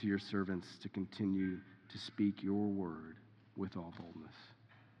grant to your servants to continue to speak your word with all boldness.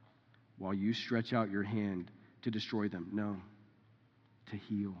 While you stretch out your hand to destroy them, no, to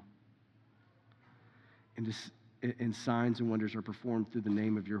heal. And signs and wonders are performed through the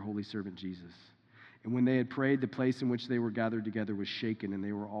name of your holy servant Jesus. And when they had prayed, the place in which they were gathered together was shaken, and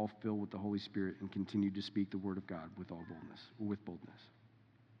they were all filled with the Holy Spirit and continued to speak the word of God with boldness.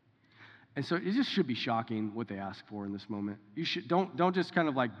 And so it just should be shocking what they ask for in this moment. You should don't just kind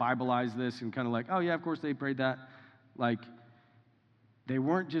of like Biblize this and kind of like, oh yeah, of course they prayed that. Like, they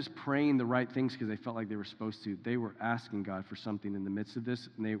weren't just praying the right things because they felt like they were supposed to. They were asking God for something in the midst of this,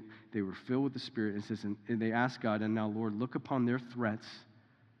 and they were filled with the Spirit. And it says, and they asked God, and now, Lord, look upon their threats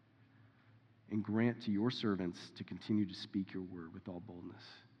and grant to your servants to continue to speak your word with all boldness.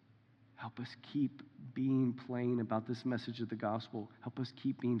 Help us keep being plain about this message of the gospel. Help us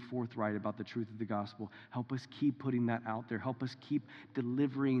keep being forthright about the truth of the gospel. Help us keep putting that out there. Help us keep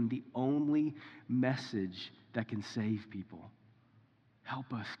delivering the only message that can save people.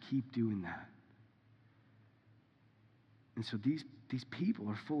 Help us keep doing that. And so these people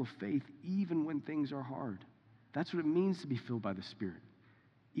are full of faith even when things are hard. That's what it means to be filled by the Spirit.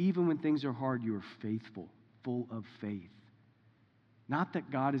 Even when things are hard, you are faithful, full of faith. Not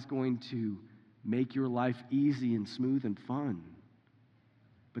that God is going to make your life easy and smooth and fun,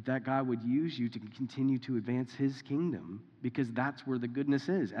 but that God would use you to continue to advance his kingdom, because that's where the goodness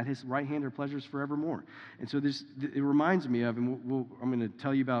is. At his right hand are pleasures forevermore. And so it reminds me of, and I'm going to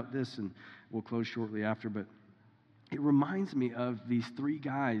tell you about this, and we'll close shortly after, but it reminds me of these three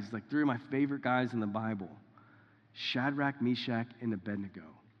guys, like three of my favorite guys in the Bible, Shadrach, Meshach, and Abednego.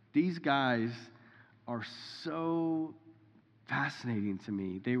 These guys are so fascinating to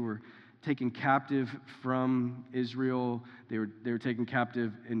me. They were taken captive from Israel. They were taken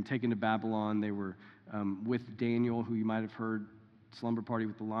captive and taken to Babylon. They were with Daniel, who you might have heard, Slumber Party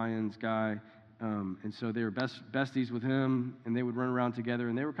with the Lions guy. And so they were besties with him, and they would run around together.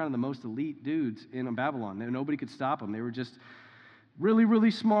 And they were kind of the most elite dudes in Babylon. Nobody could stop them. They were just really, really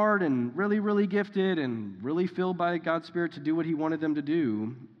smart and really, really gifted and really filled by God's Spirit to do what he wanted them to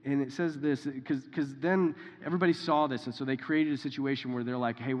do. And it says this, because then everybody saw this, and so they created a situation where they're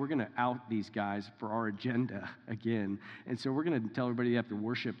like, hey, we're going to out these guys for our agenda again. And so we're going to tell everybody you have to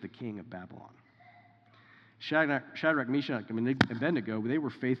worship the king of Babylon. Shadrach, Meshach, and Abednego, they were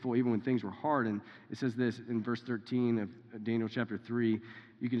faithful even when things were hard. And it says this in verse 13 of Daniel chapter 3.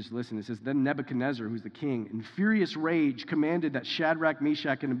 You can just listen. It says, then Nebuchadnezzar, who's the king, in furious rage commanded that Shadrach,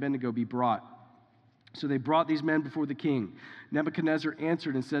 Meshach, and Abednego be brought. So they brought these men before the king. Nebuchadnezzar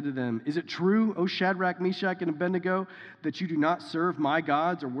answered and said to them, is it true, O Shadrach, Meshach, and Abednego, that you do not serve my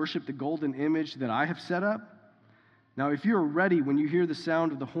gods or worship the golden image that I have set up? Now, if you are ready when you hear the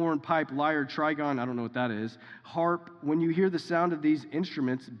sound of the horn, pipe, lyre, trigon, I don't know what that is, harp, when you hear the sound of these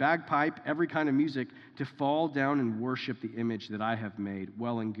instruments, bagpipe, every kind of music, to fall down and worship the image that I have made,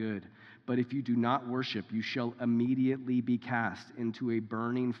 well and good. But if you do not worship, you shall immediately be cast into a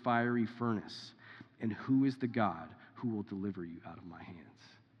burning fiery furnace. And who is the God who will deliver you out of my hands?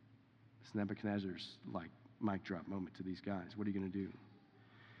 It's Nebuchadnezzar's like mic drop moment to these guys. What are you going to do?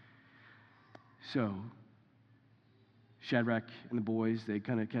 So Shadrach and the boys, they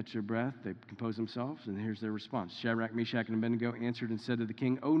kind of catch their breath, they compose themselves, and here's their response. Shadrach, Meshach, and Abednego answered and said to the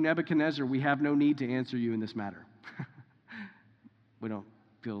king, O Nebuchadnezzar, we have no need to answer you in this matter. We don't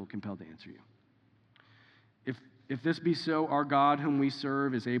feel compelled to answer you. If this be so, our God whom we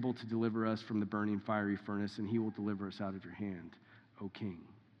serve is able to deliver us from the burning fiery furnace, and he will deliver us out of your hand, O king.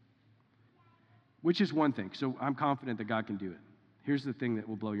 Which is one thing. So I'm confident that God can do it. Here's the thing that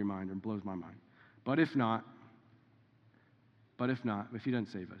will blow your mind, or blows my mind. But if not, if he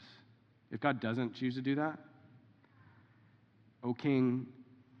doesn't save us, if God doesn't choose to do that, O king,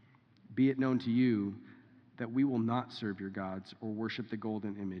 be it known to you that we will not serve your gods or worship the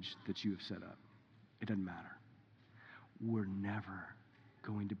golden image that you have set up. It doesn't matter. We're never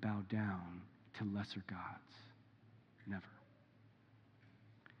going to bow down to lesser gods. Never.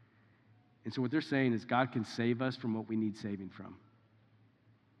 And so what they're saying is God can save us from what we need saving from.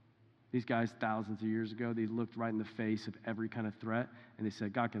 These guys, thousands of years ago, they looked right in the face of every kind of threat, and they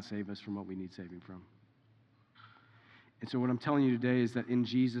said, God can save us from what we need saving from. And so what I'm telling you today is that in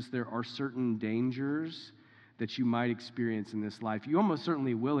Jesus, there are certain dangers that you might experience in this life. You almost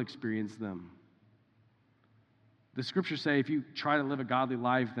certainly will experience them. The scriptures say if you try to live a godly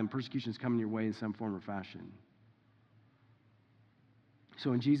life, then persecutions come in your way in some form or fashion.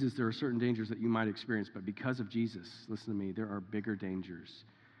 So in Jesus, there are certain dangers that you might experience, but because of Jesus, listen to me, there are bigger dangers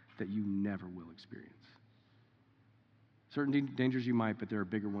that you never will experience. Certain dangers you might, but there are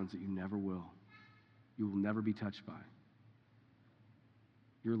bigger ones that you never will. You will never be touched by.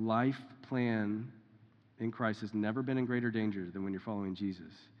 Your life plan in Christ has never been in greater danger than when you're following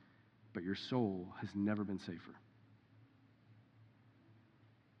Jesus, but your soul has never been safer.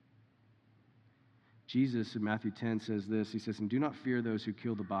 Jesus in Matthew 10 says this. He says, "And do not fear those who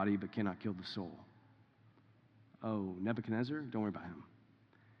kill the body but cannot kill the soul." Oh, Nebuchadnezzar, don't worry about him.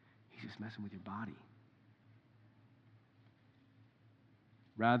 He's just messing with your body.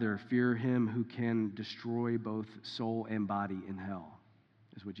 Rather, fear him who can destroy both soul and body in hell,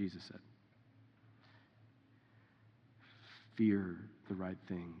 is what Jesus said. Fear the right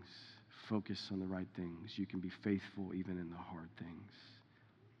things. Focus on the right things. You can be faithful even in the hard things.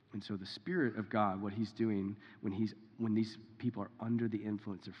 And so the Spirit of God, what he's doing when these people are under the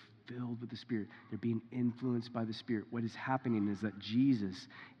influence, they're filled with the Spirit, they're being influenced by the Spirit. What is happening is that Jesus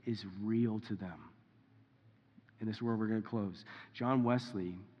is real to them. And this is where we're going to close. John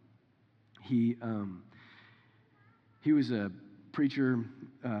Wesley, he was a preacher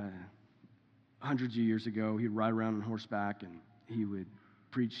hundreds of years ago. He'd ride around on horseback, and he would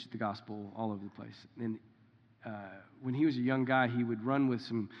preach the gospel all over the place. And when he was a young guy, he would run with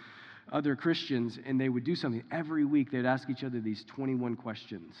some other Christians, and they would do something. Every week, they'd ask each other these 21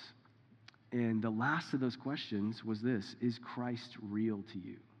 questions. And the last of those questions was this: is Christ real to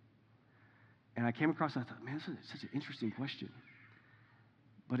you? And I came across, I thought, man, this is such an interesting question.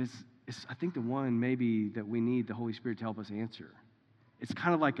 But it's I think the one maybe that we need the Holy Spirit to help us answer. It's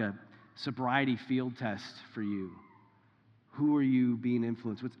kind of like a sobriety field test for you. Who are you being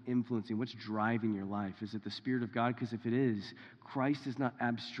influenced? What's influencing? What's driving your life? Is it the Spirit of God? Because if it is, Christ is not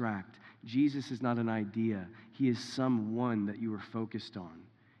abstract. Jesus is not an idea. He is someone that you are focused on.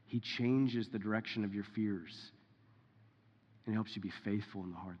 He changes the direction of your fears and helps you be faithful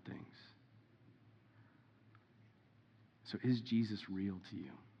in the hard things. So is Jesus real to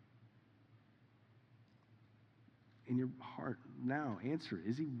you? In your heart now, answer it.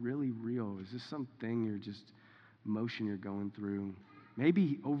 Is he really real? Is this something you're just emotion you're going through?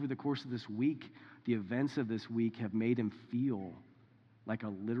 Maybe over the course of this week, the events of this week have made him feel like a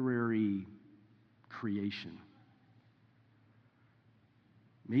literary creation.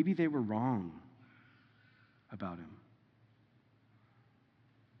 Maybe they were wrong about him.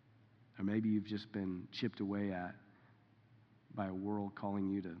 Or maybe you've just been chipped away at by a world calling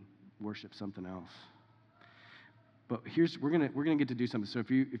you to worship something else. But we're gonna get to do something. So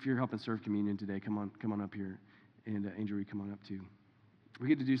if you're helping serve communion today, come on up here, and Angel, you come on up too. We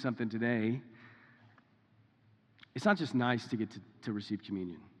get to do something today. It's not just nice to get to receive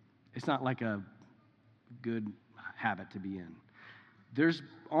communion. It's not like a good habit to be in. There's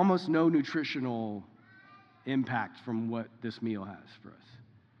almost no nutritional impact from what this meal has for us.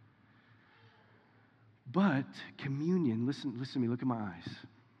 But communion, listen to me, look at my eyes.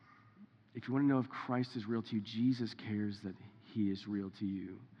 If you want to know if Christ is real to you, Jesus cares that he is real to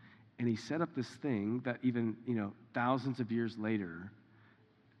you. And he set up this thing that even, thousands of years later,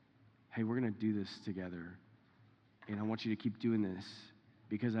 hey, we're going to do this together. And I want you to keep doing this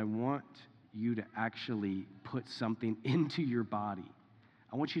because I want you to actually put something into your body.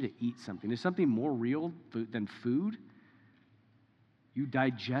 I want you to eat something. There's something more real than food. You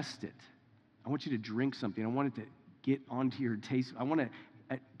digest it. I want you to drink something. I want it to get onto your taste. I want to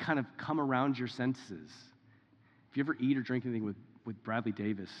kind of come around your senses. If you ever eat or drink anything with Bradley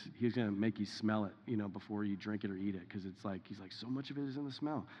Davis, he's going to make you smell it, before you drink it or eat it, because he's like, so much of it is in the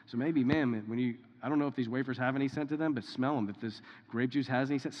smell. So maybe, man, I don't know if these wafers have any scent to them, but smell them. If this grape juice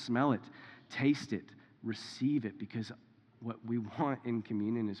has any scent, smell it, taste it, receive it, because what we want in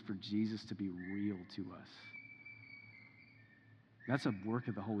communion is for Jesus to be real to us. That's a work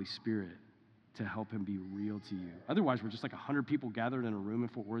of the Holy Spirit to help him be real to you. Otherwise, we're just like 100 people gathered in a room in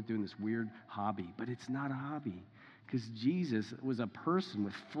Fort Worth doing this weird hobby, but it's not a hobby. Because Jesus was a person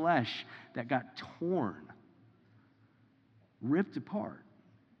with flesh that got torn, ripped apart,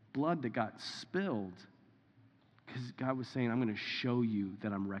 blood that got spilled. Because God was saying, I'm going to show you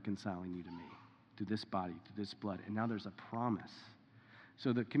that I'm reconciling you to me through this body, through this blood. And now there's a promise.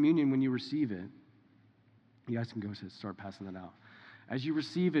 So the communion, when you receive it, you guys can go ahead and start passing that out. As you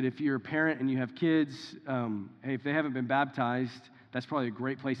receive it, if you're a parent and you have kids, hey, if they haven't been baptized, that's probably a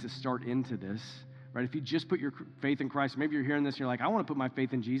great place to start into this. Right? If you just put your faith in Christ, maybe you're hearing this and you're like, I want to put my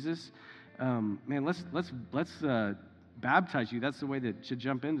faith in Jesus. Man, let's baptize you. That's the way that should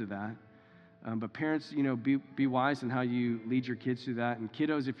jump into that. But parents, be wise in how you lead your kids through that. And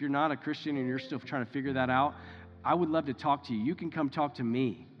kiddos, if you're not a Christian and you're still trying to figure that out, I would love to talk to you. You can come talk to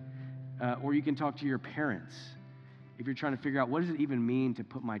me, or you can talk to your parents if you're trying to figure out what does it even mean to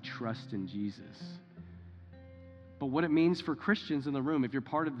put my trust in Jesus. But what it means for Christians in the room, if you're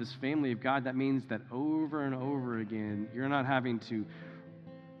part of this family of God, that means that over and over again, you're not having to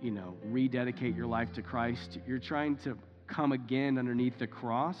rededicate your life to Christ. You're trying to come again underneath the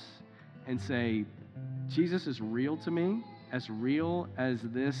cross and say, Jesus is real to me, as real as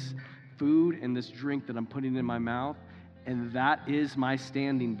this food and this drink that I'm putting in my mouth, and that is my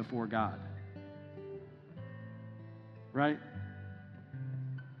standing before God. Right?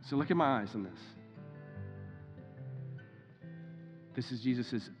 So look at my eyes on this. This is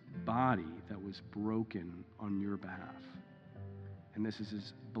Jesus' body that was broken on your behalf. And this is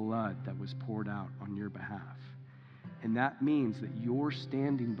his blood that was poured out on your behalf. And that means that your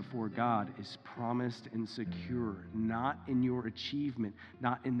standing before God is promised and secure, not in your achievement,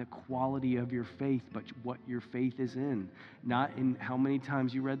 not in the quality of your faith, but what your faith is in. Not in how many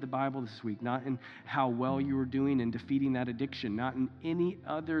times you read the Bible this week, not in how well you were doing in defeating that addiction, not in any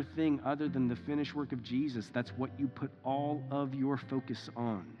other thing other than the finished work of Jesus. That's what you put all of your focus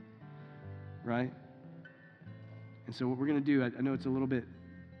on, right? And so what we're going to do, I know it's a little bit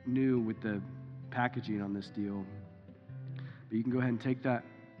new with the packaging on this deal, but you can go ahead and take that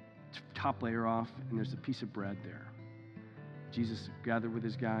top layer off, and there's a piece of bread there. Jesus gathered with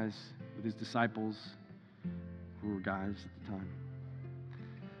his guys, with his disciples, who were guys at the time.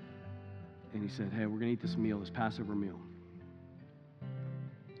 And he said, hey, we're going to eat this meal, this Passover meal.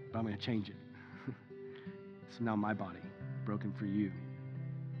 But I'm going to change it. It's now my body, broken for you,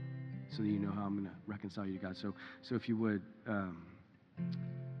 so that you know how I'm going to reconcile you to God. So if you would,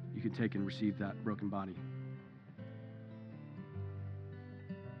 you can take and receive that broken body.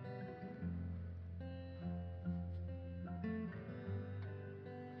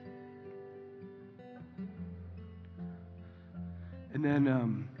 And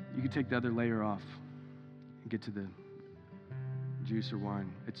then you can take the other layer off and get to the juice or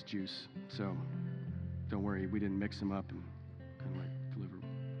wine. It's juice, so don't worry, we didn't mix them up and kind of like deliver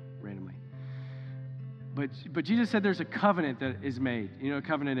randomly. But Jesus said there's a covenant that is made. You know what a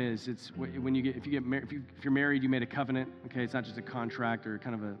covenant is? It's when you get if you're married, you made a covenant. Okay, it's not just a contract or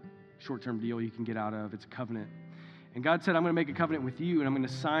kind of a short-term deal you can get out of. It's a covenant. And God said, I'm going to make a covenant with you, and I'm going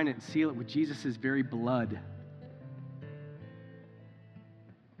to sign it and seal it with Jesus' very blood.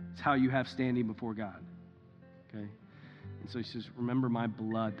 It's how you have standing before God. Okay? And so he says, remember my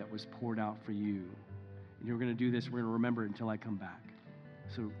blood that was poured out for you. And you're going to do this. We're going to remember it until I come back.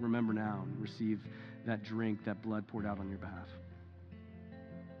 So remember now and receive that drink, that blood poured out on your behalf.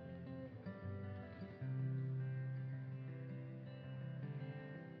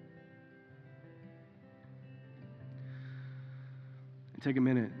 And take a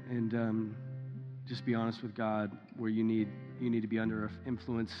minute and just be honest with God where you need to be under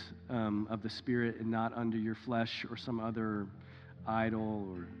influence of the Spirit and not under your flesh or some other idol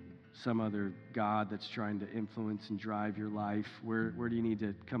or some other God that's trying to influence and drive your life. Where do you need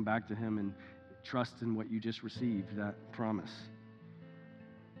to come back to him and trust in what you just received, that promise?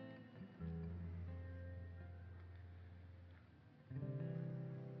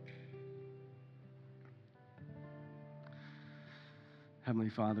 Heavenly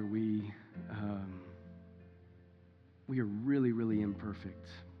Father, we are really, really imperfect.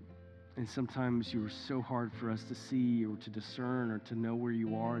 And sometimes you are so hard for us to see or to discern or to know where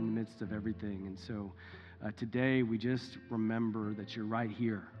you are in the midst of everything. And so today we just remember that you're right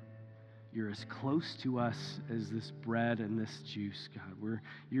here. You're as close to us as this bread and this juice, God.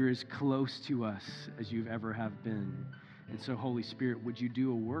 You're as close to us as you've ever have been. And so, Holy Spirit, would you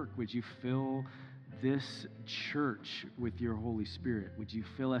do a work? Would you fill this church with your Holy Spirit? Would you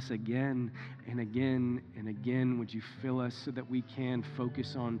fill us again and again and again? Would you fill us so that we can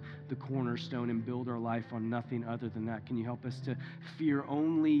focus on the cornerstone and build our life on nothing other than that? Can you help us to fear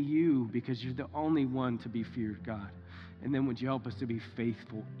only you, because you're the only one to be feared, God? And then would you help us to be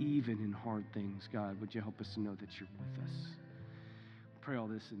faithful even in hard things, God? Would you help us to know that you're with us? Pray all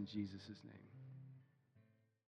this in Jesus' name.